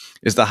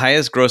is the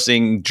highest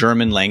grossing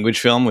German language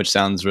film, which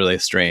sounds really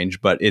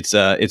strange, but it's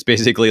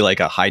basically like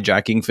a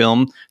hijacking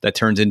film that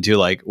turns into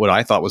like what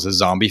I thought was a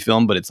zombie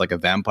film, but it's like a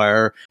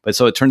vampire. But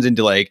so it turns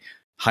into like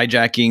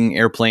hijacking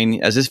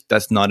airplane, as if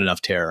that's not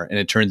enough terror, and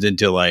it turns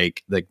into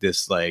like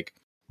this like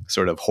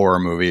sort of horror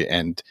movie.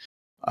 And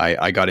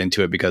I got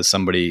into it because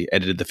somebody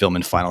edited the film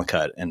in Final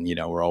Cut, and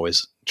we're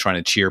always trying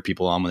to cheer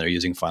people on when they're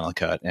using Final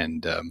Cut,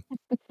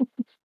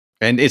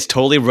 and it's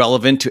totally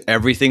relevant to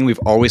everything we've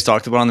always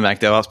talked about on the Mac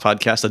DevOps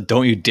podcast. So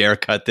don't you dare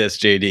cut this,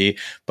 JD.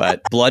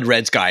 But Blood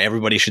Red Sky,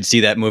 everybody should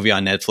see that movie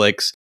on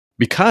Netflix,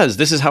 because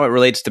this is how it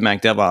relates to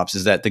Mac DevOps.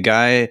 Is that the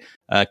guy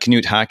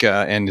Knut Hake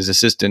and his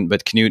assistant,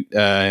 but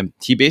Knut,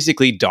 he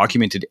basically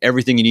documented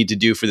everything you need to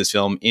do for this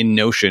film in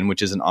Notion,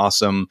 which is an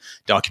awesome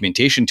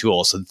documentation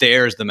tool. So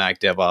there's the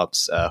Mac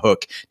DevOps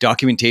hook,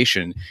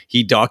 documentation.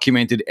 He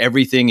documented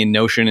everything in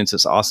Notion. It's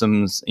this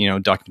awesome,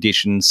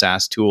 documentation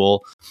SaaS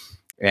tool.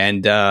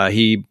 And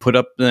he put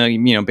up,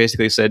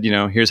 basically said,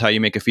 here's how you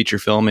make a feature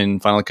film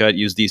in Final Cut,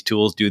 use these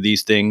tools, do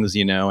these things,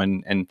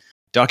 and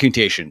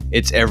documentation.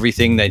 It's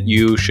everything that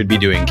you should be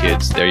doing,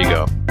 kids. There you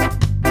go.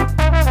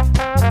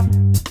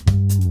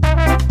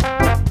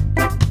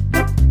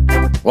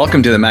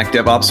 Welcome to the Mac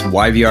DevOps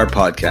YVR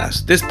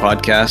podcast. This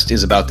podcast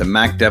is about the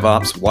Mac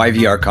DevOps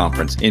YVR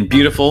conference in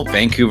beautiful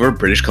Vancouver,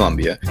 British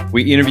Columbia.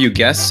 We interview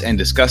guests and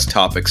discuss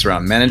topics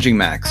around managing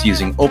Macs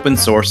using open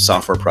source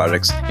software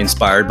projects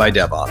inspired by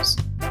DevOps.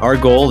 Our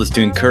goal is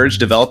to encourage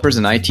developers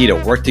and IT to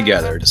work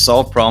together to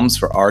solve problems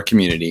for our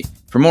community.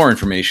 For more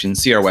information,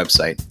 see our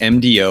website,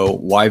 mdoyvr.com.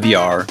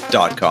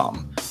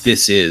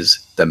 This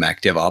is the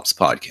Mac DevOps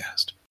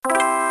podcast.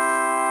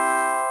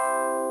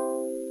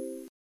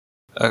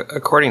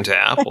 According to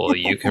Apple,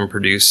 you can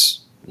produce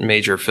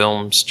major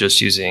films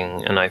just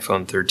using an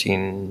iPhone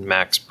 13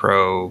 Max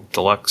Pro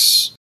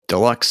Deluxe.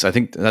 Deluxe, I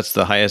think that's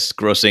the highest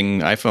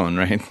grossing iPhone,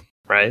 right?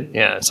 Right?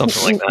 Yeah,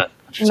 something like that.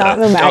 Not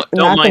the Mac,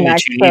 don't mind the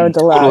Max that you Pro need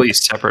Deluxe. Totally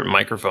separate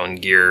microphone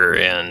gear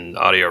and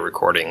audio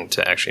recording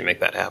to actually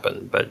make that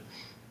happen, but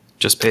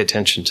just pay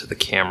attention to the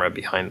camera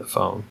behind the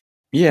phone.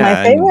 Yeah.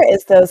 My favorite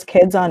is those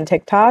kids on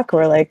TikTok who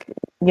are like,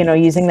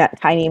 using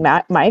that tiny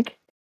mic.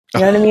 You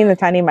know what I mean? The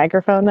tiny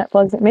microphone that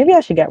plugs in. Maybe I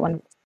should get one.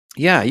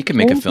 Yeah, you can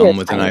make a film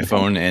with an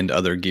iPhone and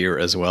other gear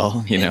as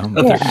well,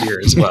 Other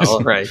gear as well,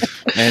 right.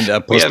 And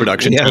a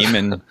post-production team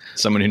and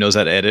someone who knows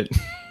how to edit.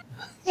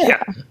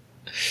 Yeah.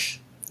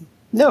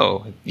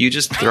 No, you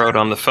just throw it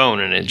on the phone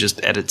and it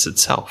just edits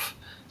itself.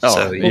 Oh,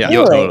 so yeah.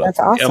 Really? That's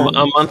awesome.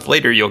 A month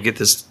later, you'll get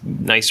this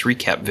nice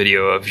recap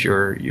video of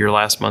your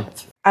last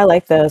month. I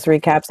like those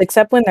recaps,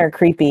 except when they're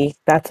creepy.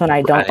 That's when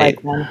I don't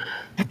like them.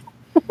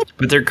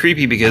 But they're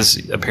creepy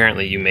because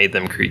apparently you made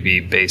them creepy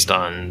based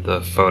on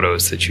the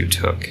photos that you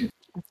took.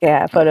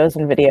 Yeah, photos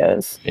and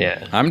videos.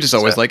 Yeah. I'm just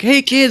always like,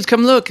 hey, kids,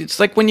 come look. It's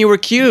like when you were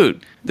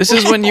cute. This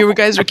is when you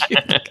guys were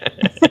cute.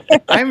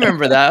 I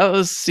remember that.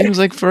 It seems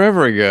like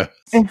forever ago.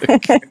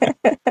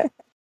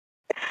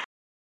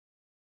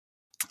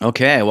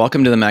 Okay,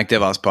 welcome to the Mac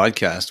DevOps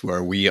podcast,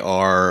 where we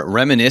are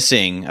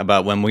reminiscing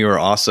about when we were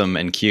awesome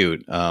and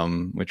cute,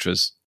 which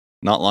was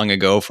not long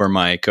ago for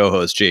my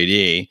co-host,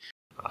 JD.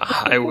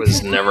 I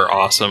was never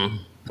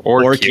awesome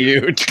or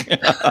cute.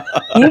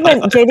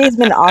 JD's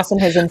been awesome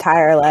his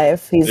entire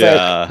life. He's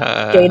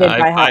jaded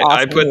by how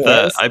awesome he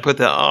is. I put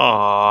the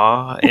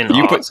aw in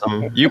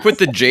awesome. You put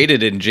the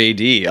jaded in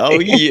JD. Oh,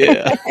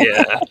 yeah.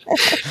 Yeah,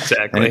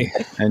 exactly.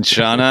 And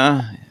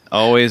Shauna,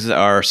 always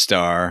our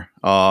star.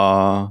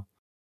 Aw.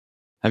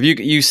 Have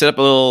you set up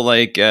a little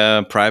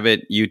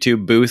private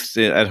YouTube booth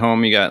at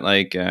home? You got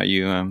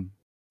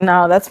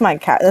No, that's my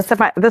cat.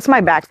 That's my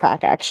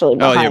backpack actually.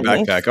 Oh, your Me.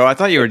 backpack. Oh, I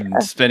thought you were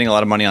spending a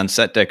lot of money on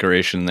set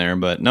decoration there,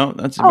 but no,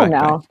 that's a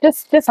backpack. Oh no,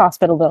 just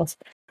hospital bills.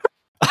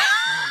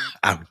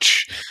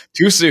 Ouch!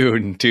 Too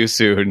soon.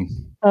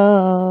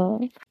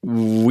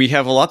 We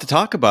have a lot to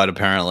talk about.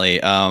 Apparently,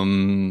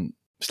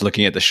 just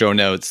looking at the show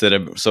notes that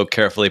are so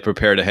carefully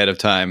prepared ahead of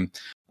time.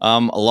 A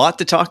lot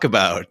to talk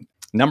about.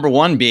 Number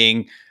one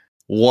being,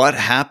 what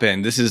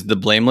happened? This is the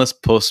blameless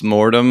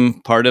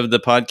postmortem part of the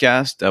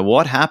podcast.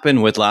 What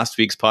happened with last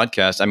week's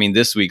podcast? I mean,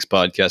 this week's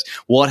podcast.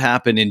 What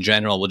happened in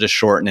general? We'll just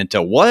shorten it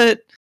to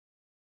what.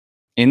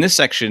 In this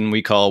section,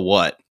 we call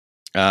what.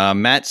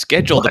 Matt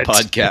scheduled a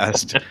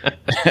podcast,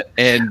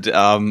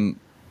 and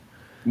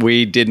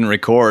we didn't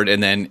record,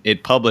 and then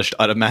it published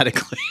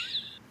automatically.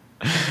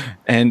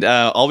 And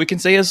all we can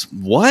say is,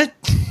 what?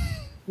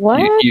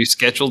 What? You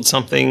scheduled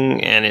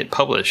something and it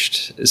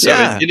published. So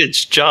It did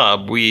its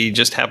job. We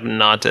just happened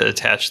not to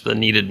attach the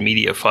needed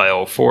media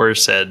file for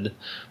said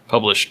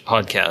published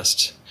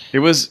podcast. It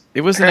was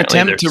an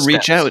attempt to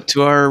reach out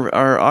to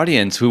our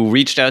audience, who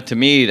reached out to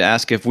me to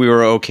ask if we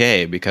were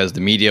okay because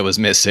the media was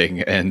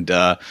missing. And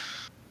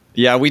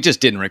we just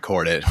didn't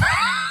record it.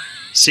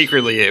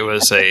 Secretly, it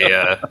was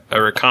a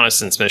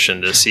reconnaissance mission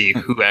to see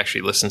who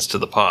actually listens to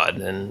the pod,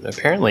 and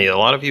apparently a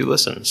lot of you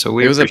listen, so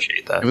we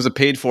appreciate that. It was a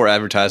paid-for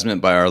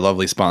advertisement by our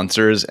lovely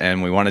sponsors,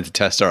 and we wanted to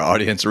test our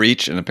audience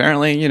reach, and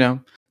apparently, there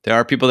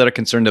are people that are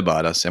concerned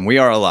about us, and we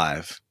are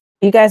alive.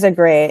 You guys are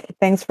great.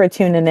 Thanks for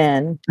tuning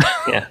in.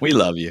 Yeah, we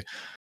love you.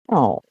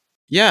 Oh.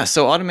 Yeah,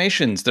 so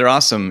automations, they're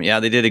awesome. Yeah,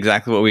 they did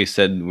exactly what we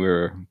said we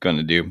were going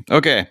to do.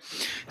 Okay,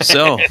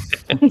 so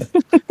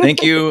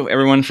thank you,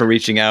 everyone, for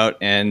reaching out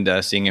and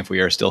seeing if we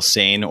are still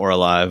sane or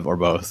alive or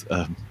both.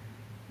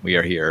 We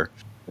are here.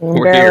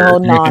 We're here.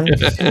 Holding on.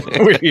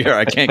 We're here.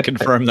 I can't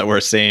confirm that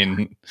we're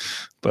sane,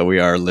 but we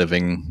are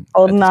living.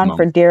 Holding on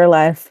for dear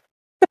life.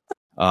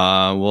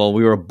 Well,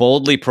 we were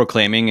boldly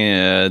proclaiming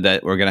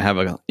that we're going to have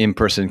an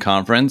in-person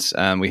conference.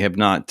 We have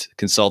not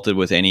consulted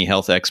with any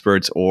health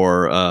experts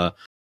or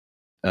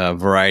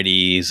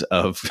varieties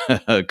of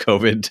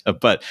COVID,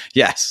 but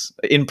yes,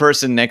 in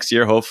person next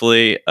year,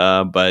 hopefully.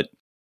 But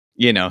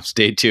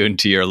stay tuned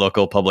to your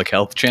local public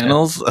health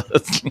channels.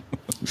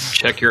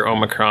 Check your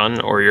Omicron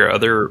or your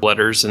other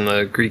letters in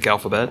the Greek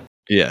alphabet.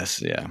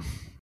 Yes, yeah.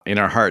 In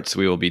our hearts,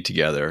 we will be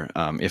together.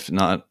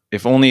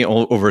 If only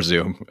over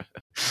Zoom.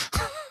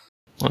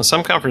 Well,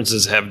 some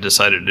conferences have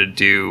decided to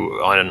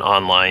do on an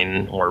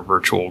online or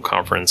virtual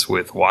conference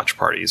with watch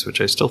parties, which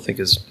I still think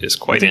is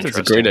quite interesting.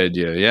 That's a great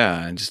idea,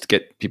 yeah. And just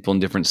get people in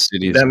different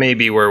cities. That may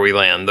be where we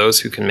land. Those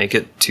who can make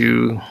it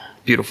to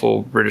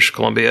beautiful British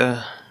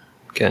Columbia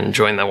can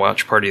join the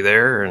watch party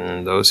there,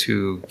 and those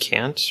who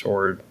can't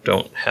or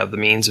don't have the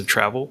means of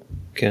travel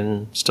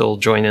can still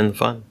join in the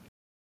fun.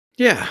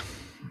 Yeah.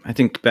 I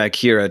think back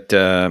here at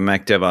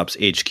Mac DevOps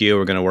HQ,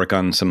 we're going to work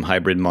on some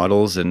hybrid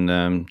models. And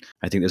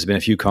I think there's been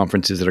a few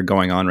conferences that are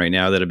going on right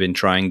now that have been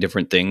trying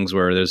different things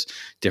where there's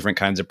different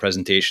kinds of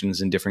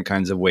presentations and different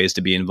kinds of ways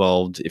to be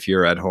involved if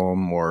you're at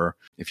home or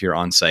if you're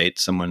on site.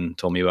 Someone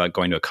told me about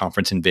going to a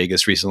conference in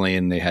Vegas recently,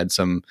 and they had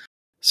some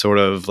sort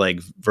of like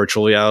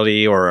virtual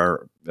reality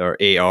or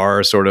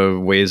AR sort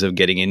of ways of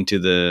getting into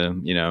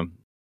the,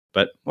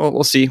 but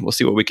we'll see. We'll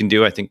see what we can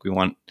do. I think we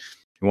want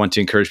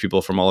to encourage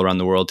people from all around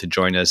the world to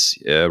join us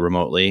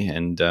remotely,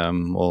 and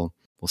we'll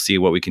see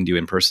what we can do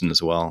in person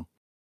as well.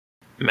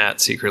 Matt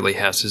secretly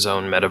has his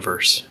own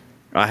metaverse.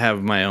 I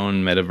have my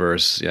own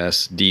metaverse.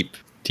 Yes, deep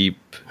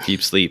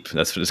sleep.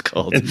 That's what it's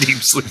called.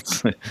 Deep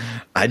sleep.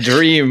 I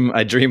dream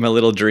a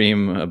little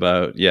dream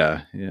about.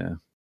 Yeah.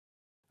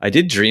 I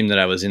did dream that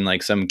I was in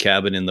like some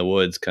cabin in the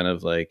woods, kind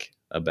of like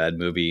a bad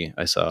movie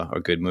I saw, or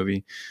a good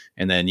movie,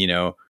 and then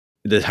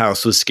the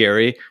house was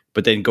scary,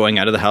 but then going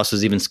out of the house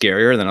was even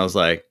scarier. And then I was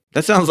like,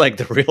 that sounds like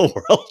the real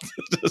world.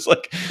 It's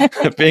like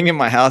being in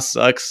my house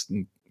sucks.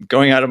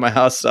 Going out of my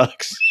house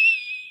sucks.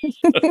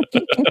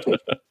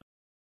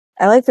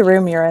 I like the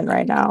room you're in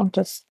right now.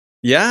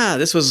 Yeah,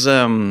 this was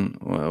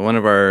one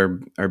of our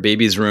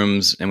baby's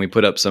rooms, and we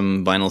put up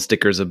some vinyl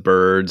stickers of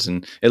birds,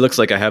 and it looks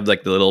like I have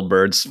like the little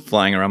birds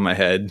flying around my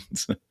head.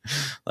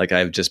 Like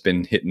I've just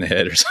been hit in the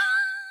head or something.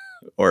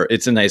 Or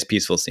it's a nice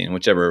peaceful scene,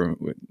 whichever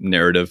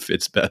narrative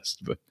fits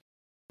best. But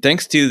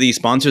thanks to the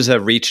sponsors that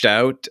have reached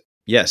out.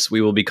 Yes,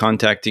 we will be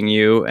contacting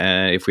you.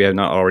 If we have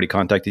not already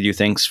contacted you,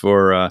 thanks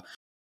for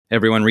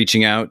everyone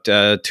reaching out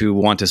to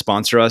want to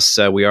sponsor us.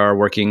 We are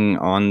working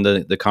on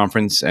the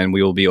conference, and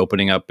we will be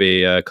opening up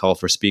a call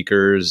for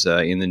speakers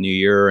in the new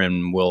year,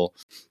 and we'll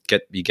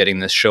be getting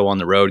this show on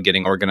the road,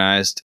 getting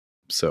organized.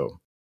 So,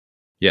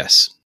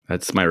 yes,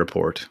 that's my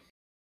report.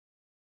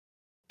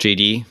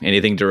 JD,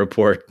 anything to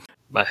report?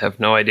 I have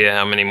no idea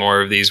how many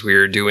more of these we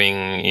are doing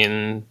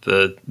in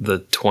the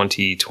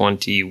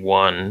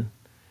 2021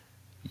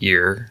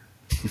 year,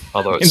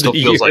 although it still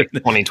feels like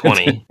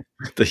 2020.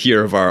 The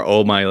year of our,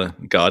 oh my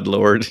God,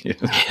 Lord.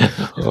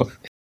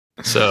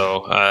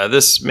 So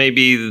this may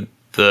be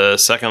the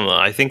second,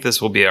 I think this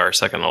will be our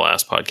second to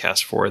last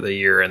podcast for the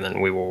year, and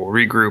then we will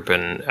regroup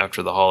and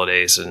after the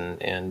holidays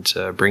and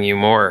bring you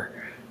more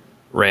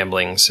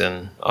ramblings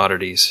and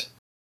oddities.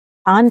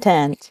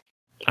 Content.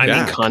 I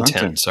mean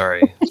content.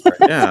 Sorry.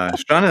 Yeah,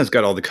 Shauna's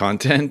got all the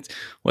content.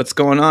 What's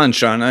going on,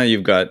 Shauna?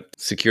 You've got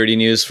security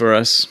news for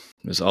us.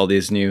 There's all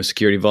these new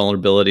security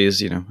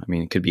vulnerabilities.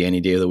 It could be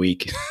any day of the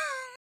week.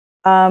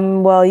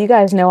 Well, you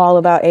guys know all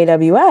about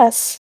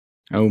AWS.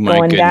 Oh my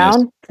going goodness.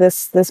 Down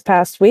this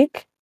past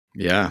week.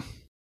 Yeah,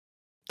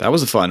 that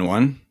was a fun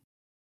one.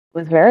 It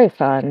was very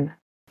fun.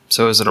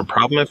 So, is it a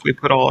problem if we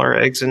put all our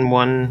eggs in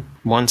one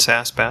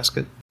SaaS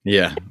basket?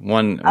 Yeah,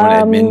 one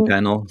admin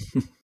panel.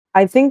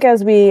 I think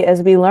as we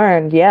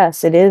learned,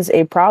 yes, it is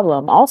a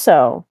problem.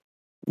 Also,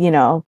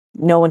 no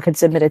one could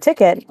submit a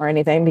ticket or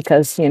anything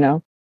because,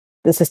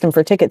 the system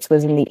for tickets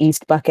was in the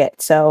East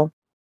bucket. So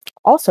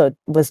also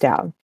was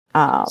down.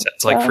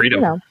 Sounds like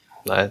freedom.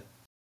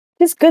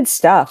 Just good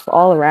stuff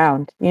all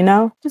around,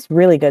 just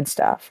really good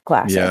stuff.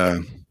 Classic. Yeah.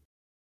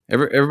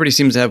 Everybody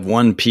seems to have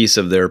one piece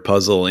of their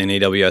puzzle in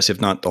AWS,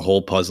 if not the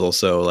whole puzzle.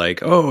 So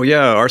like, oh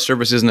yeah, our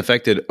service isn't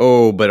affected.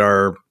 Oh, but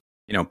our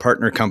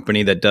partner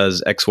company that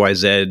does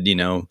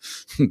XYZ,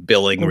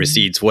 billing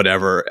receipts,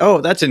 whatever. Oh,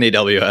 that's in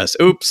AWS.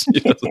 Oops.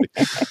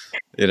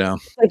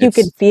 Like you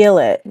could feel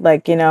it.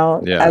 Like,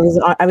 yeah.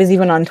 I was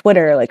even on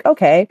Twitter, like,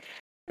 okay,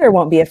 Twitter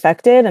won't be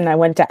affected. And I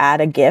went to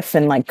add a GIF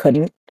and like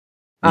couldn't.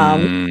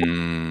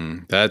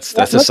 That That's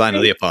What- a what's sign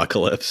of the- the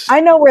apocalypse.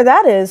 I know where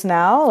that is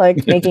now,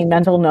 like making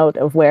mental note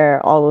of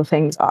where all the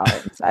things are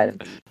inside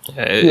of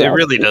It US.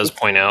 really does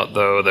point out,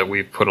 though, that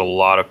we've put a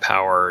lot of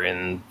power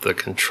in the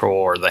control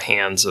or the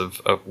hands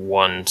of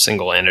one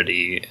single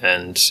entity,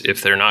 and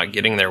if they're not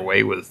getting their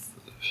way with,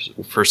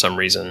 for some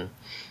reason,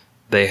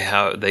 they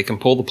can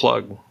pull the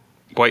plug,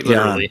 quite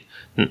literally.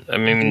 I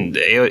mean, the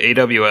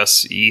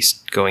AWS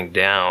East going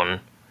down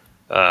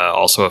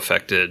also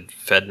affected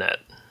FedNet.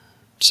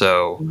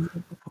 So,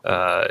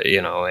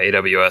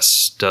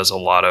 AWS does a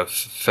lot of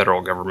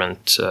federal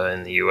government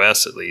in the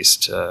U.S. at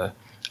least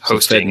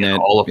hosting. FedNet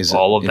All of it's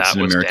that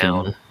an was American,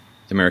 down.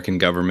 American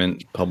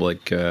government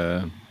public.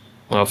 Well,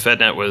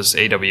 FedNet is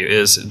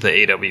the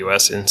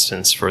AWS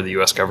instance for the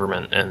U.S.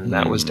 government, and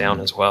that was down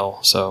as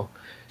well. So,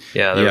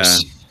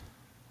 there's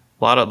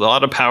a lot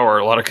of power,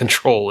 a lot of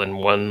control in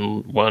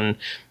one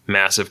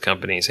massive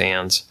company's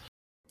hands.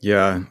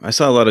 Yeah, I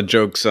saw a lot of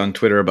jokes on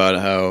Twitter about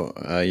how,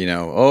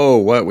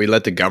 we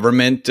let the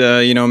government,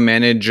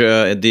 manage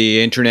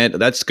the internet.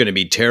 That's going to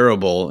be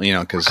terrible,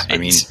 because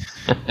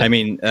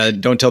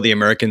don't tell the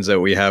Americans that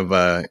we have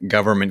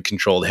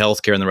government-controlled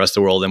healthcare in the rest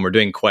of the world, and we're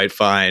doing quite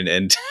fine.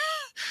 And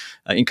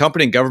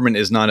incompetent government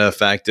is not a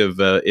fact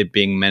of it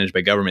being managed by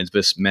government; it's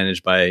just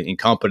managed by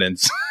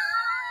incompetence.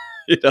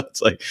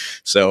 It's like,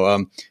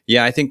 so,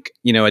 I think,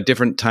 at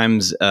different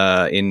times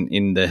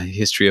in the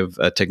history of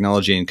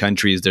technology in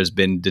countries, there's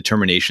been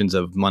determinations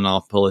of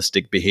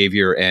monopolistic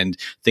behavior and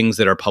things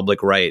that are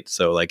public right.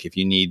 So like if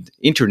you need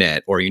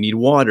internet or you need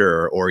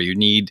water or you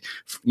need,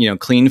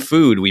 clean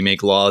food, we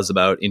make laws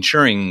about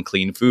ensuring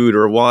clean food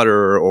or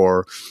water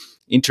or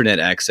internet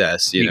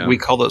access. We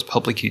call those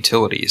public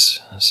utilities.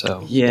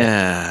 So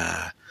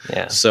yeah.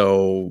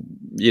 So,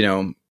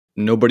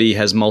 nobody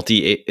has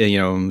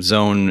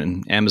zone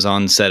and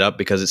Amazon set up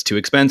because it's too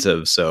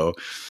expensive. So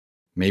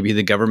maybe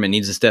the government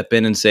needs to step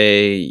in and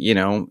say,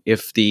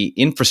 if the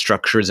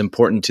infrastructure is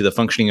important to the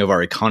functioning of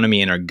our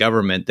economy and our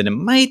government, then it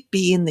might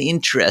be in the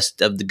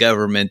interest of the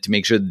government to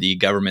make sure the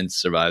government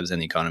survives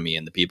and the economy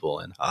and the people.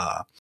 And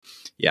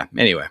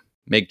anyway,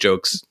 make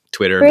jokes,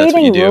 Twitter. Creating that's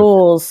what you do.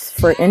 Rules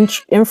for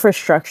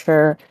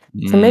infrastructure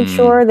to make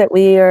sure that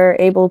we are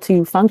able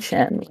to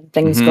function when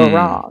things go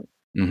wrong.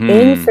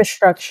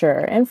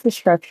 Infrastructure. I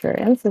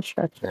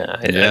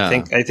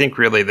think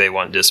really they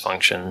want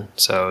dysfunction.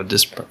 So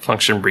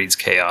dysfunction breeds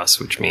chaos,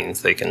 which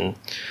means they can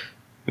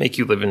make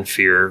you live in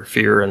fear,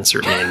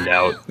 uncertainty, and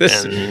doubt.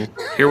 And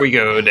here we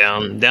go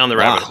down the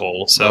rabbit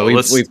hole. So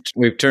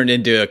we've turned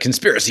into a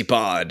conspiracy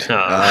pod.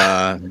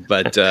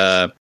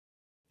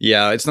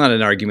 It's not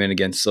an argument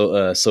against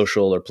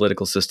social or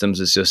political systems.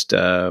 It's just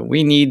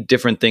we need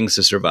different things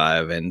to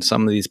survive. And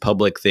some of these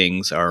public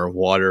things are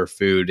water,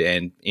 food,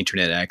 and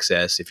internet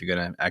access. If you're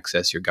going to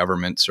access your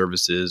government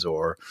services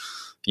or,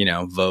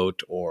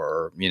 vote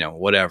or,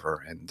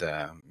 whatever. And,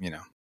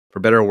 for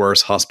better or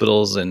worse,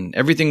 hospitals and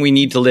everything we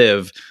need to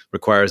live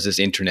requires this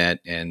internet.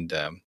 And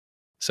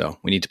so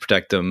we need to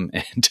protect them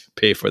and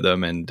pay for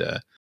them. And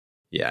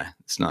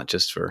it's not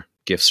just for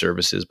gift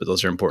services, but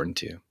those are important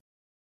too.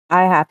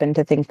 I happen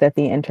to think that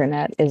the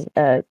internet is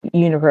a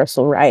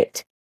universal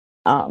right.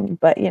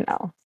 But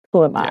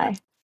who am I?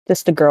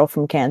 Just a girl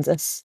from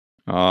Kansas.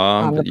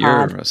 But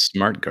you're a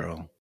smart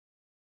girl.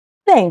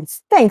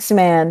 Thanks,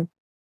 man.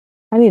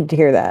 I needed to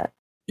hear that.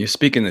 You're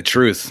speaking the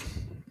truth.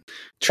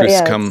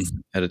 Truths come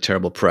at a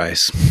terrible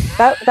price.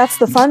 That's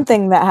the fun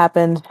thing that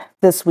happened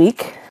this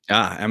week.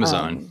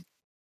 Amazon.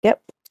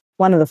 Yep.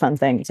 One of the fun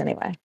things,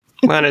 anyway.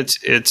 Well,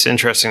 it's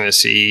interesting to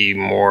see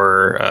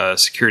more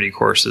security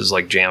courses,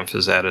 like Jamf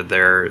has added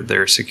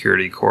their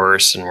security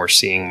course, and we're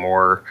seeing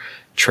more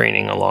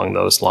training along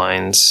those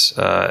lines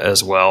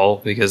as well,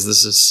 because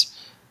this is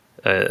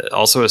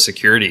also a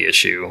security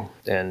issue,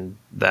 and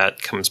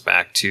that comes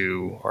back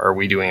to, are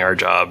we doing our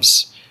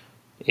jobs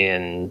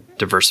in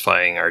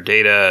diversifying our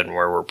data and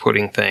where we're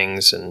putting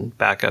things and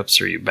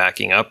backups? Are you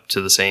backing up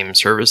to the same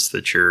service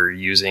that you're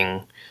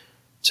using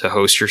to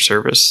host your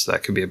service?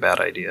 That could be a bad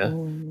idea.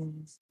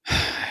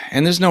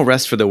 And there's no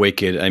rest for the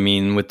wicked. I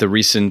mean, with the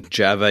recent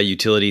Java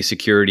utility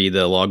security,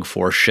 the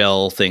Log4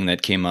 shell thing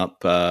that came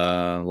up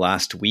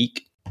last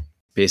week,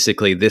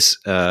 basically this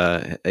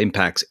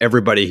impacts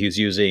everybody who's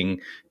using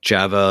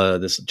Java,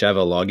 this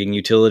Java logging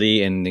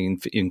utility, and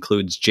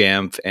includes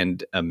Jamf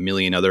and a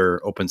million other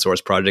open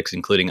source projects,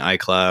 including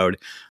iCloud,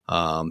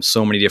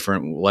 so many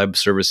different web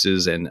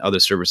services and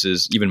other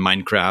services, even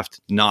Minecraft.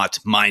 Not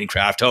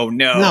Minecraft. Oh,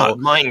 no. Not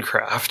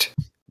Minecraft.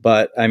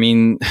 But I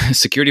mean,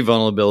 security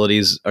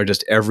vulnerabilities are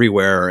just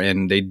everywhere,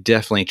 and they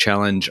definitely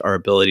challenge our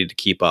ability to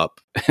keep up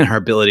and our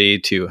ability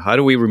to, how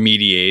do we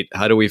remediate?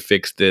 How do we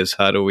fix this?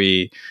 How do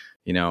we,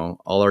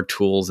 all our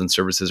tools and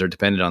services are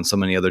dependent on so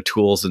many other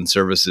tools and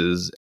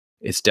services.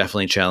 It's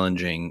definitely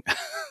challenging.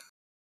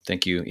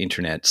 Thank you,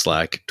 Internet,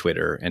 Slack,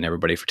 Twitter, and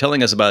everybody for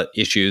telling us about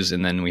issues.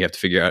 And then we have to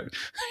figure out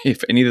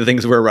if any of the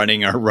things we're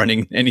running are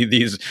running any of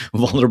these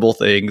vulnerable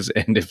things,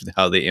 and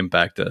how they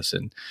impact us.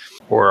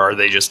 Or are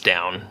they just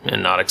down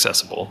and not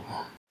accessible?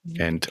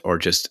 and or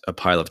just a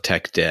pile of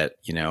tech debt.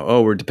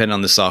 Oh, we're dependent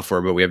on the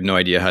software, but we have no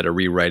idea how to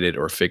rewrite it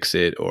or fix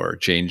it or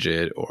change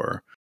it,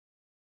 or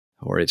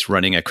it's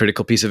running a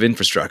critical piece of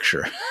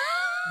infrastructure.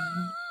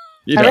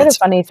 I read a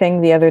funny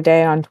thing the other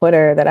day on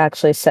Twitter that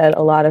actually said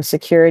a lot of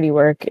security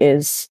work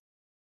is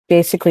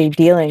basically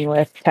dealing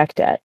with tech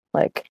debt.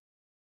 Like,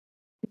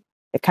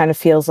 it kind of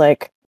feels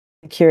like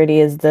security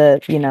is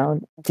the,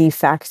 de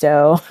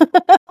facto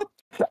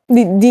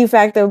the de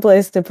facto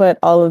place to put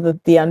all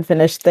of the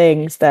unfinished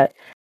things that,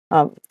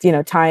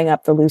 tying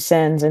up the loose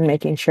ends and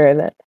making sure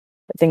that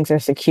things are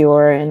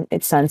secure and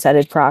it's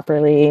sunsetted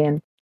properly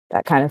and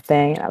that kind of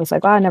thing. And I was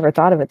like, wow, I never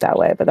thought of it that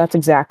way, but that's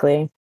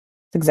exactly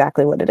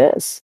what it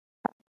is.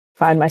 I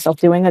find myself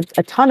doing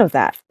a ton of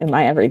that in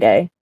my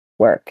everyday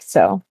work.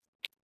 So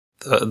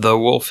the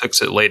we'll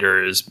fix it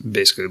later is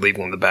basically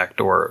leaving the back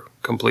door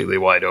completely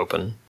wide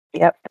open.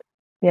 Yep.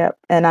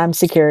 And I'm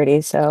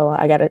security, so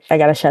I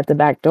gotta shut the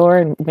back door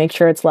and make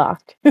sure it's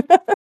locked.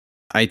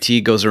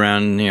 IT goes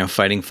around,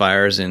 fighting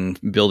fires and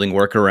building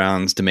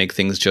workarounds to make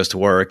things just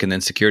work, and then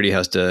security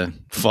has to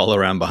follow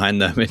around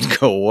behind them and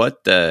go,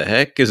 "What the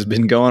heck has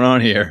been going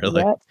on here?"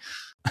 Yep.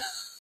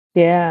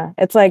 Yeah,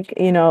 it's like,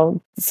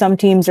 some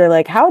teams are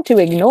like, how to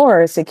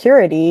ignore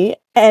security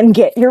and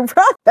get your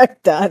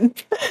product done.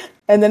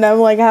 And then I'm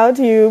like, how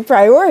to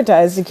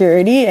prioritize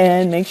security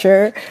and make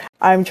sure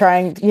I'm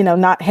trying,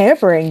 not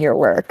hampering your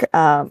work.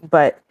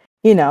 But,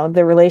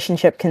 the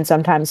relationship can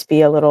sometimes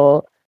be a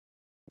little,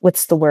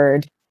 what's the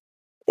word?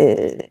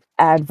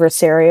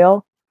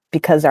 Adversarial,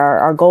 because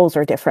our goals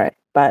are different.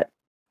 But,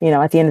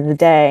 at the end of the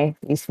day,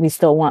 we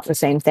still want the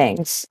same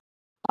things.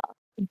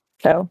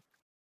 So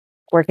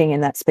working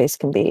in that space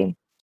can be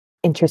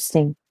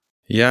interesting.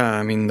 Yeah,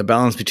 I mean, the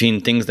balance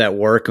between things that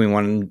work, we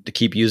want to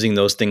keep using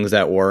those things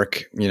that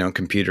work,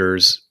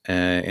 computers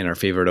in our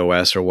favorite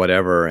OS or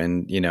whatever.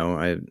 And,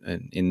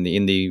 in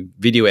the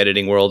video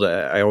editing world,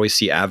 I always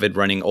see Avid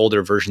running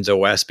older versions of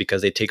OS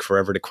because they take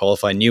forever to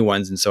qualify new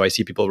ones. And so I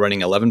see people running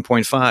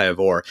 11.5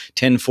 or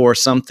 10.4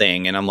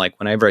 something. And I'm like,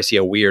 whenever I see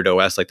a weird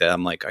OS like that,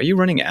 I'm like, are you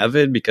running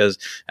Avid? Because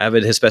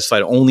Avid has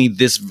specified only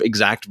this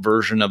exact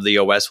version of the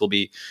OS will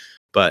be.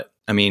 But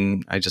I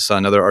mean, I just saw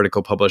another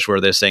article published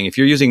where they're saying if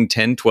you're using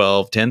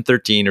 10.12,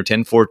 10.13, or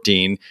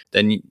 10.14,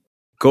 then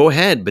go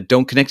ahead, but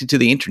don't connect it to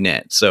the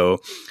internet. So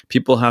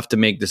people have to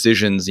make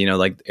decisions,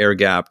 like air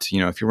gapped.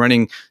 If you're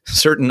running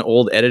certain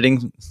old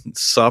editing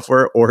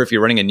software, or if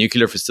you're running a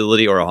nuclear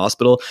facility or a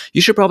hospital,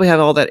 you should probably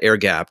have all that air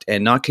gapped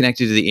and not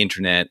connected to the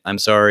internet. I'm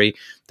sorry,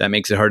 that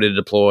makes it harder to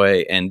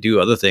deploy and do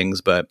other things,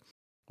 but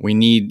we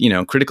need,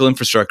 critical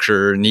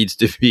infrastructure needs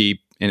to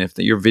be. And if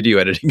your video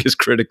editing is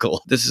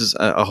critical, this is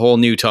a whole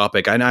new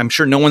topic. I'm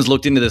sure no one's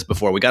looked into this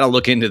before. We got to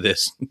look into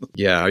this.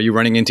 Yeah. Are you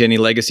running into any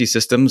legacy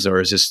systems,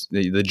 or is this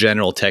the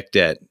general tech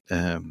debt,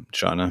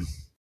 Shauna?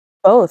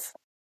 Both.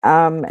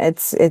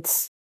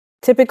 It's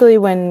typically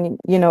when,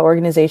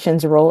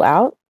 organizations roll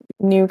out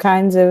new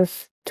kinds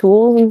of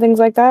tools and things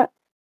like that.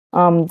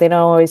 They don't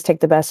always take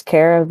the best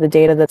care of the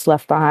data that's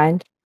left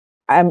behind.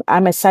 I'm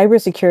a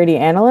cybersecurity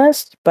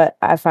analyst, but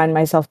I find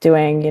myself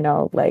doing,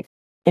 like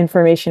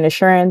information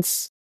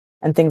assurance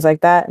and things like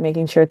that,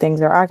 making sure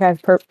things are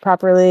archived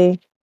properly,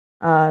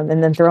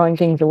 and then throwing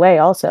things away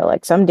also.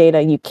 Like some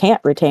data you can't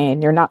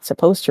retain, you're not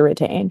supposed to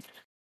retain.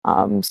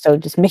 So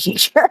just making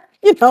sure,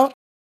 it's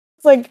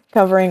like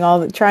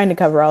trying to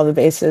cover all the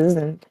bases.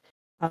 And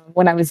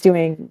when I was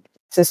doing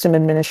system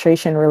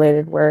administration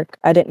related work,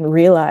 I didn't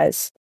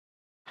realize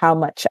how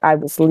much I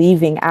was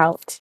leaving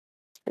out.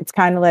 It's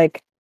kind of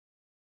like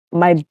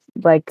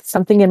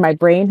something in my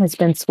brain has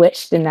been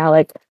switched, and now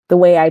like the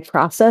way I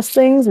process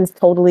things is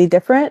totally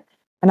different.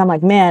 And I'm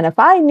like, man, if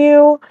I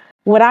knew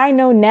what I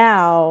know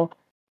now,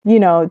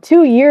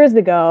 2 years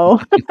ago,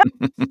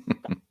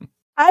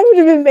 I would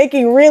have been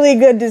making really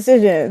good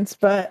decisions.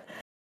 But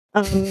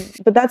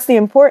that's the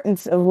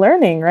importance of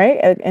learning, right?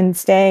 And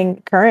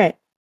staying current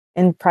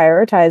and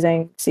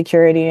prioritizing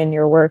security in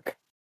your work.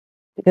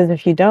 Because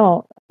if you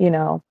don't,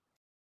 you'll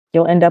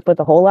end up with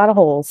a whole lot of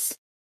holes.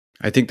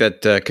 I think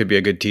that could be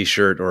a good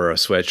T-shirt or a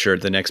sweatshirt.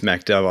 The next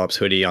Mac DevOps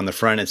hoodie, on the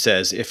front it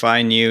says, "If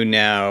I knew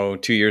now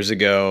 2 years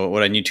ago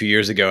what I knew 2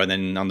 years ago," and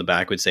then on the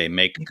back would say,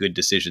 "Make good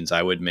decisions."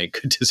 I would make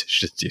good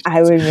decisions.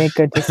 I would make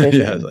good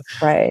decisions.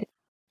 Right.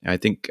 I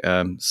think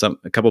a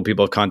couple of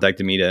people have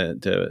contacted me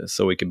to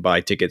so we could buy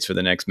tickets for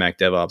the next Mac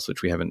DevOps,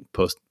 which we haven't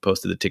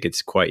posted the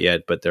tickets quite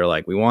yet. But they're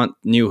like, "We want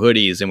new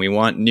hoodies and we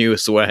want new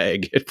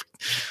swag."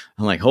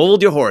 I'm like,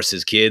 hold your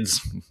horses,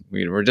 kids.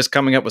 We're just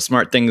coming up with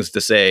smart things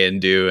to say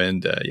and do,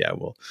 and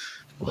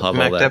we'll have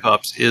Mac all that.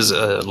 DevOps is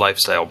a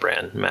lifestyle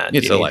brand, Matt.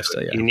 It's a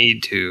lifestyle. You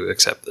need to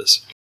accept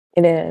this.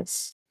 It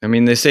is. I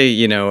mean, they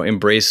say,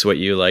 embrace what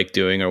you like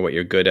doing or what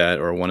you're good at,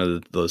 or one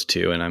of those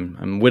two. And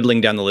I'm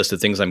whittling down the list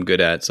of things I'm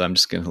good at, so I'm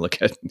just going to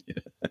look at.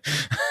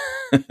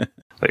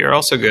 But you're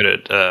also good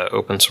at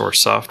open source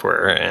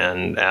software,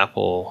 and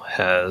Apple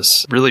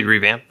has really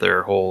revamped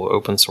their whole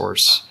open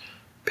source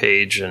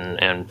page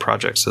and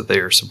projects that they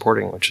are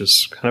supporting, which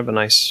is kind of a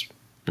nice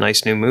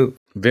new move.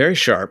 Very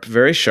sharp,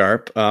 very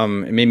sharp.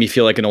 It made me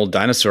feel like an old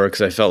dinosaur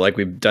because I felt like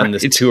we've done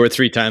this Right. 2 or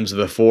 3 times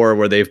before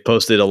where they've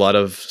posted a lot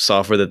of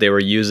software that they were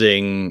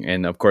using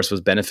and of course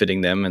was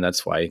benefiting them. And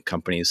that's why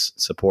companies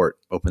support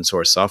open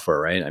source software,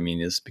 right? I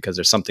mean, it's because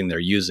there's something they're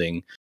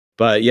using.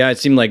 But yeah, it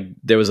seemed like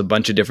there was a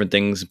bunch of different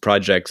things,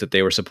 projects that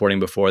they were supporting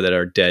before that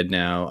are dead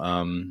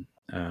now.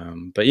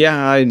 But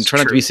yeah, I try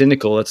not to be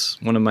cynical. That's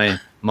one of my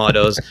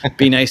mottos.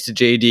 Be nice to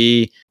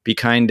JD, be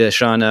kind to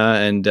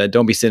Shauna, and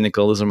don't be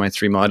cynical. Those are my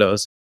 3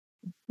 mottos.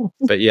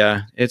 But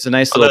yeah, it's a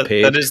nice little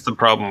page. That is the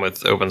problem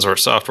with open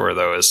source software,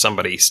 though, is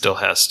somebody still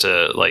has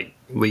to like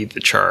lead the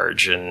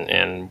charge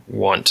and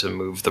want to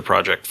move the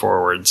project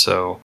forward.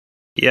 So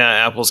yeah,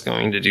 Apple's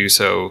going to do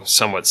so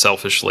somewhat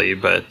selfishly,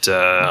 but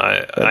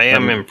I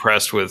am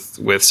impressed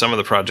with some of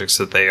the projects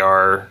that they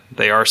are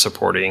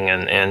supporting,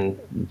 and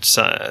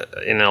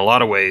in a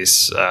lot of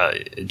ways,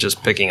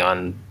 just picking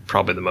on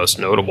probably the most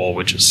notable,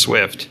 which is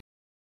Swift,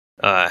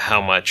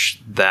 how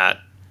much that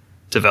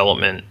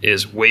development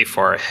is way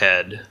far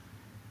ahead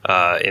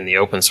in the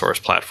open source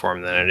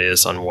platform than it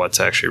is on what's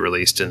actually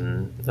released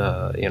in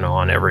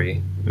on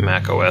every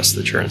Mac OS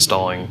that you're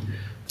installing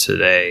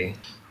today.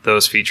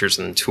 Those features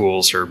and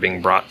tools are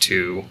being brought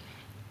to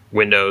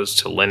Windows,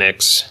 to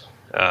Linux,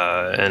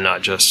 and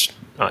not just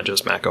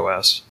Mac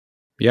OS.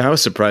 Yeah, I was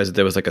surprised that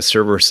there was like a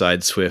server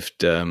side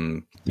Swift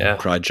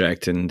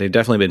project, and they've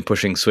definitely been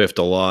pushing Swift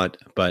a lot.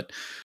 But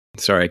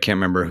sorry, I can't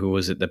remember who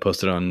was it that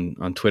posted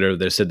on Twitter.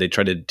 They said they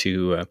tried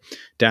to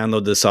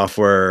download the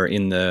software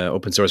in the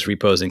open source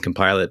repos and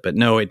compile it, but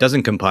no, it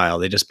doesn't compile.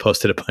 They just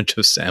posted a bunch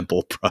of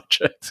sample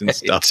projects and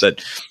stuff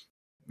that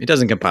it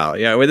doesn't compile.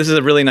 Yeah, well, this is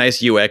a really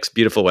nice UX,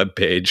 beautiful web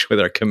page with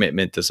our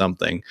commitment to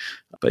something.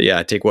 But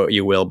yeah, take what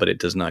you will, but it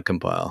does not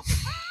compile.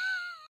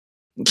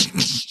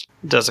 It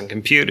doesn't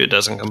compute. It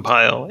doesn't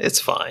compile. It's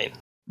fine.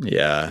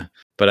 Yeah.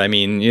 But I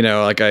mean,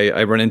 like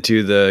I run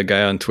into the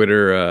guy on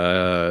Twitter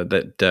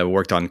that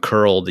worked on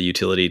curl, the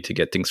utility to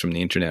get things from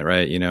the internet,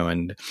 right?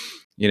 And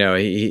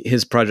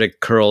his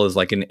project curl is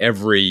like in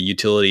every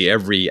utility,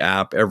 every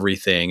app,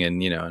 everything,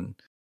 and and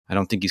I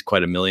don't think he's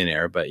quite a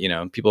millionaire, but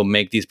people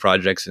make these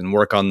projects and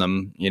work on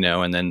them,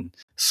 and then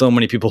so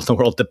many people in the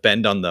world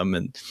depend on them,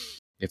 and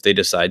if they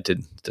decide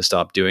to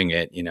stop doing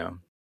it,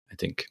 I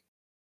think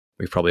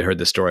we've probably heard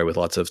the story with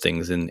lots of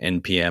things in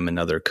NPM and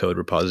other code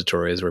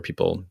repositories where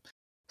people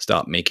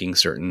stop making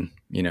certain,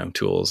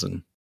 tools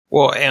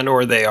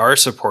or they are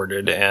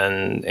supported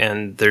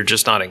and they're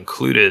just not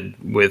included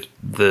with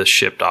the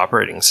shipped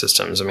operating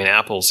systems. I mean,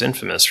 Apple's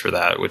infamous for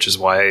that, which is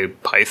why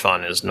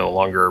Python is no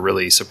longer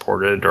really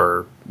supported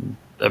or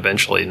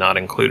eventually not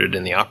included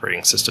in the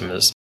operating system.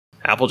 Is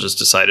Apple just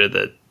decided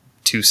that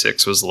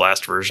 2.6 was the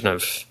last version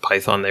of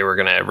Python they were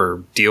going to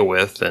ever deal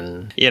with.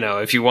 And,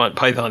 if you want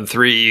Python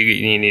 3,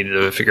 you need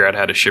to figure out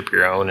how to ship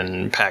your own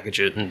and package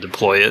it and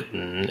deploy it.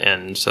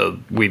 And so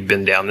we've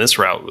been down this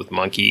route with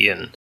Monkey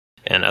and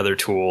other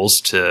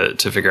tools to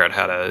figure out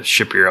how to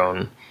ship your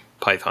own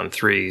Python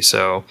 3.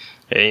 So,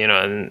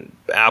 and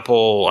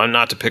Apple, I'm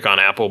not to pick on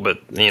Apple, but,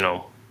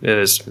 it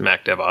is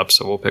Mac DevOps,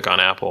 so we'll pick on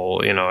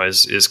Apple,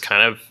 is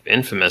kind of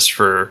infamous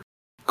for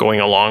going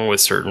along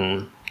with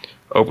certain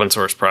open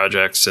source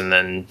projects and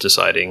then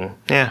deciding,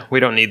 we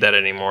don't need that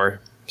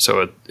anymore,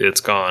 so it's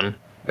gone.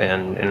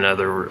 And in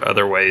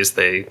other ways,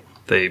 they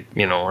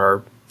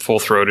are full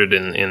throated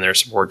in their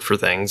support for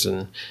things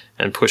and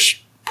push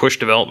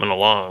development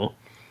along.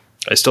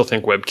 I still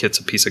think WebKit's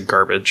a piece of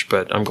garbage,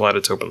 but I'm glad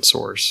it's open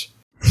source.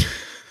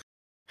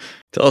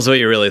 Tell us what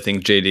you really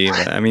think,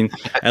 JD. I mean,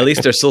 at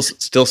least they're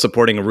still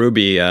supporting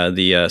Ruby.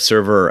 The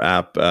server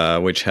app,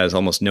 which has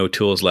almost no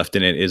tools left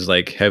in it, is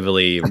like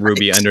heavily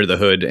Ruby under the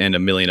hood and a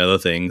million other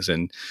things.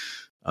 And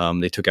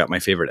they took out my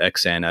favorite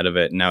Xan out of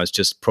it. And now it's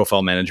just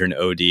Profile Manager and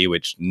OD,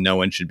 which no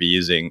one should be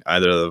using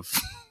either of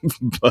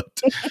them.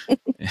 But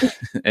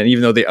and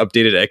even though they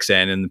updated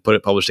Xan and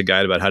published a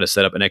guide about how to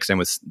set up an Xan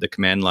with the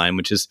command line,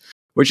 which is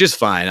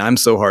fine. I'm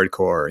so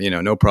hardcore,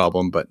 no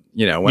problem. But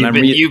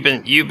when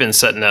you've been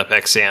setting up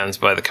Xans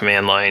by the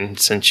command line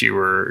since you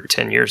were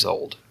 10 years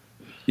old.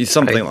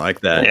 Something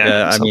like that.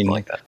 Yeah, something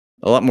like that.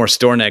 A lot more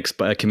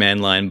StoreNext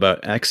command line,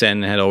 but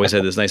Xn had always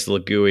had this nice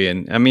little GUI.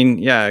 And I mean,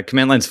 yeah,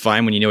 command line's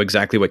fine when you know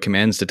exactly what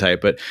commands to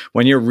type. But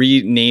when you're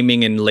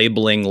renaming and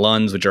labeling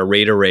LUNs, which are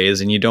RAID arrays,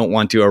 and you don't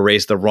want to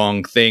erase the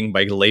wrong thing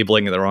by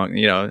labeling the wrong,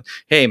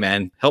 hey,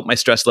 man, help my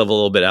stress level a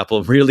little bit,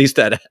 Apple. Release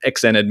that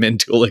Xn admin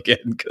tool again.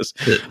 Because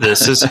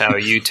this is how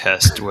you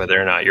test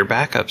whether or not your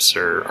backups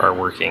are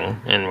working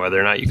and whether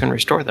or not you can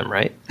restore them,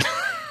 right?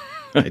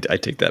 I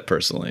take that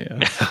personally.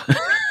 Yeah.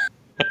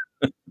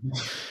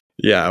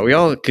 Yeah, we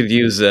all could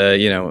use,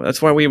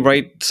 that's why we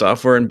write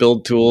software and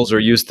build tools or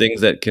use things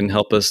that can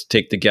help us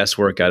take the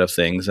guesswork out of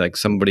things. Like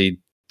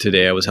somebody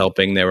today I was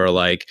helping, they were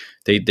like,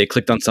 they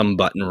clicked on some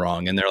button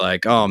wrong and they're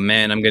like, oh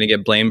man, I'm going to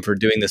get blamed for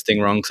doing this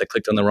thing wrong because I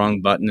clicked on the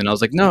wrong button. And I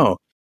was like, no,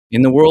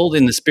 in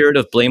the spirit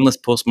of blameless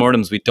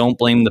postmortems, we don't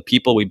blame the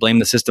people, we blame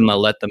the system that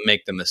let them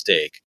make the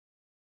mistake.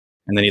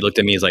 And then he looked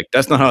at me, he's like,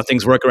 that's not how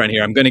things work around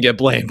here. I'm going to get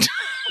blamed.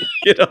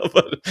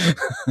 But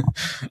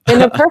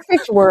In a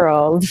perfect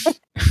world.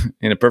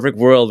 in a perfect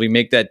world, we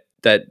make that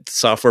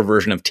software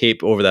version of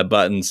tape over that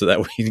button so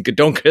that we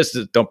don't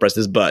press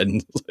this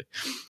button,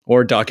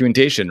 or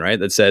documentation, right?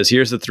 That says,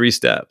 here's the 3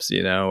 steps,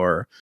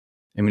 or,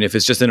 I mean, if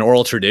it's just an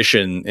oral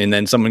tradition and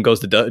then someone goes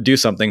to do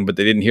something, but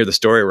they didn't hear the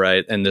story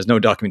right, and there's no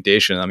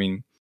documentation, I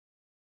mean,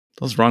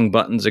 those wrong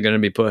buttons are going to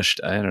be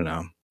pushed. I don't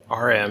know.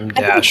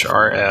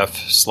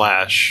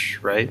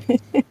 RM-RF/ right?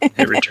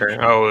 Hit return.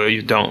 Oh,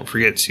 you don't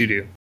forget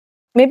sudo.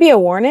 Maybe a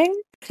warning?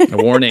 A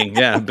warning.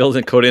 Yeah.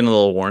 Code in a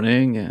little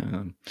warning.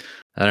 Yeah.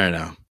 I don't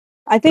know.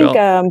 I think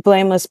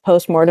blameless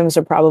postmortems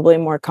are probably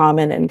more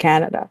common in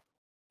Canada.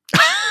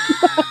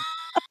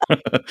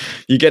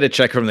 You get a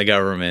check from the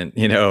government,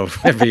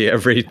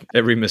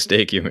 every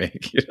mistake you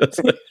make.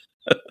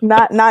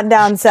 Not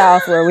down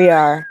south where we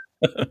are.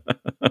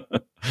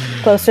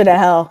 Closer to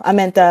hell. I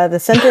meant the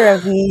center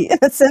of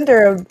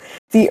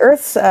the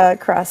Earth's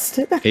crust.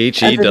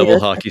 HE double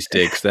hockey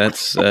sticks.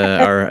 That's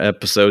our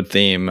episode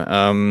theme.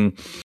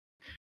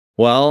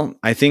 Well,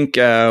 I think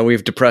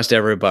we've depressed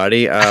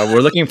everybody.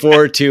 We're looking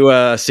forward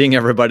to seeing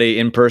everybody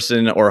in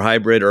person or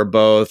hybrid or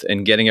both,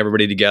 and getting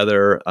everybody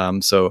together.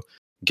 So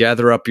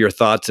gather up your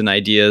thoughts and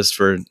ideas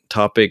for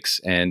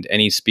topics and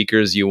any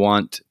speakers you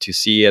want to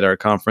see at our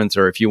conference,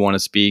 or if you want to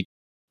speak.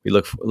 We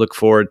look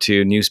forward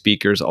to new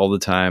speakers all the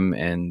time,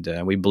 and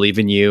we believe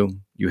in you.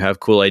 You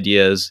have cool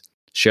ideas.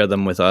 Share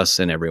them with us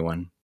and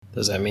everyone.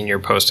 Does that mean you're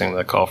posting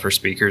the call for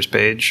speakers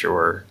page,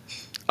 or?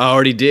 I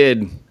already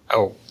did.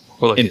 Oh,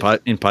 well, in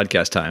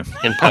podcast time.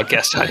 In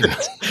podcast time.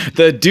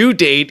 The due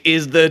date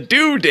is the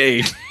due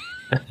date.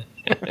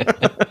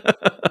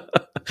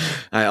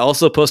 I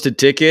also posted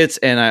tickets,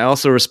 and I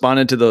also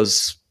responded to those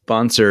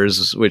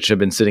sponsors, which have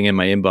been sitting in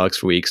my inbox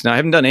for weeks. Now, I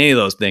haven't done any of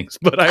those things,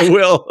 but I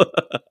will.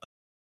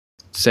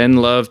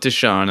 Send love to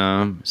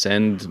Shauna,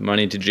 send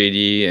money to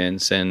JD, and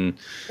send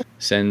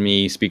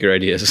me speaker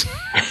ideas.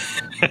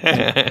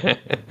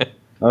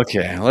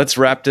 Okay, let's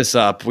wrap this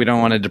up. We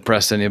don't want to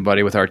depress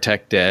anybody with our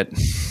tech debt.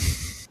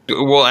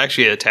 We'll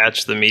actually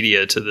attach the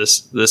media to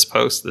this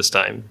post this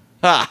time.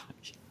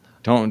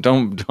 Don't.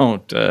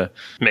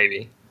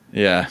 Maybe.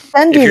 Yeah.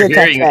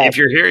 If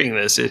you're hearing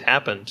this, it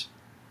happened.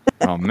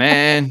 Oh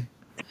man.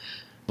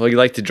 Well, you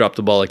like to drop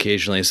the ball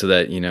occasionally so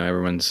that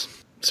everyone's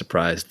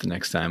surprised the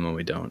next time when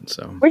we don't.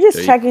 So we're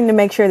just checking to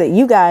make sure that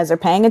you guys are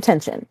paying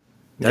attention.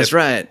 That's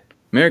right.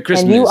 Merry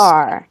Christmas. And you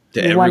are,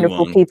 you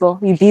wonderful people,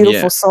 you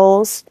beautiful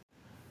souls.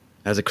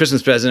 As a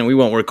Christmas present, we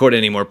won't record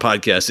any more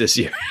podcasts this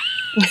year.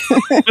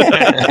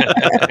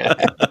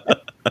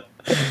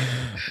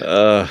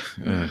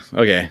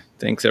 Okay.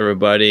 Thanks,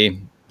 everybody.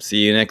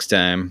 See you next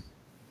time.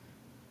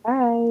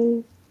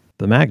 Bye.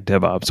 The Mac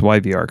DevOps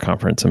YVR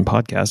conference and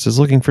podcast is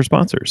looking for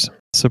sponsors.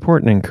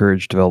 Support and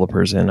encourage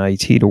developers and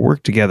IT to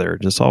work together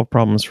to solve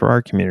problems for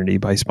our community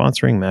by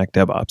sponsoring Mac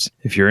DevOps.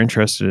 If you're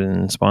interested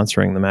in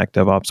sponsoring the Mac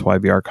DevOps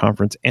YVR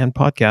conference and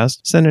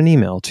podcast, send an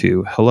email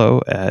to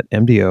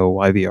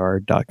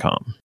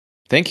hello@mdoyvr.com.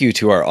 Thank you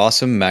to our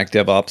awesome Mac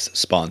DevOps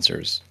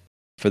sponsors.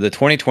 For the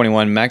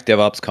 2021 Mac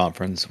DevOps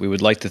conference, we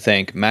would like to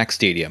thank Mac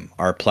Stadium,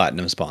 our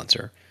platinum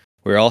sponsor.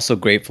 We're also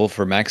grateful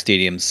for Mac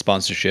Stadium's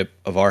sponsorship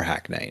of our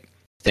Hack Night.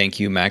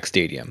 Thank you, Mac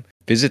Stadium.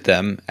 Visit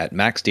them at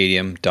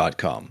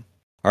macstadium.com.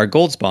 Our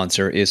gold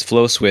sponsor is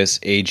FlowSwiss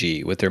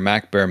AG with their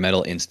Mac Bare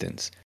Metal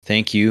instance.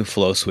 Thank you,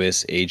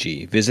 FlowSwiss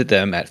AG. Visit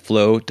them at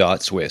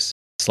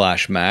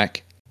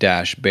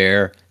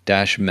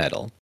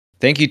flow.swiss/mac-bare-metal.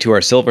 Thank you to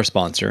our silver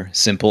sponsor,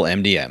 Simple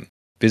MDM.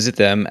 Visit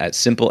them at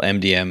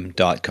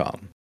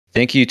simplemdm.com.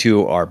 Thank you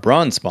to our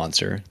bronze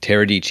sponsor,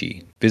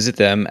 Teradici. Visit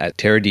them at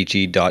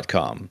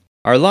teradici.com.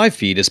 Our live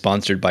feed is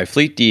sponsored by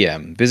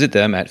FleetDM. Visit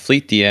them at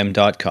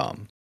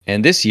fleetdm.com.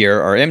 And this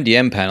year, our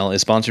MDM panel is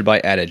sponsored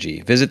by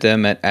Adigi. Visit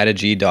them at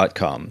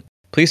adigi.com.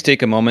 Please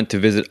take a moment to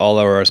visit all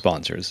of our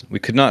sponsors. We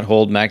could not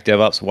hold Mac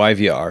DevOps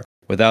YVR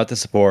without the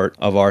support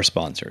of our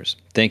sponsors.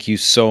 Thank you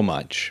so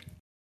much.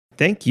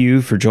 Thank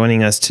you for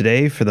joining us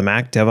today for the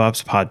Mac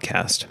DevOps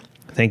podcast.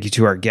 Thank you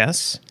to our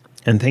guests,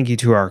 and thank you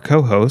to our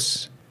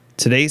co-hosts.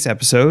 Today's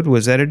episode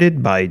was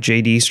edited by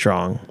JD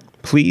Strong.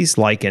 Please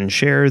like and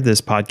share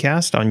this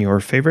podcast on your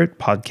favorite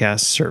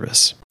podcast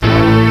service.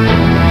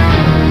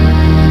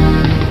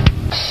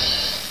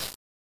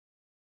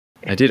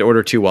 I did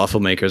order 2 waffle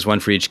makers,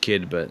 one for each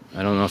kid, but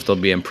I don't know if they'll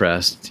be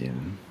impressed.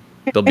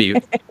 They'll be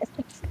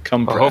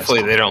compressed. Well,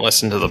 hopefully they don't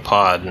listen to the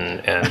pod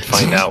and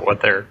find out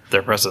what their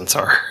presents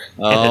are.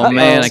 Oh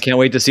man, I can't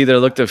wait to see their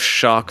look of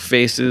shock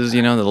faces.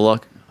 The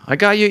look. I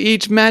got you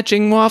each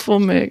matching waffle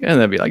maker, and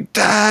they'll be like,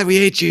 "Dad, we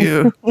hate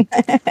you."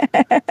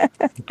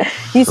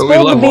 You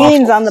spilled the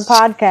beans on the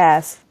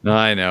podcast.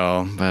 I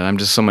know, but I'm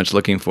just so much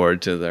looking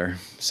forward to their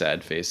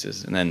sad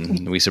faces, and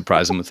then we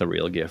surprise them with a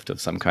real gift of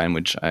some kind,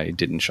 which I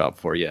didn't shop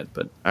for yet,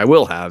 but I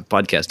will have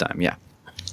podcast time. Yeah.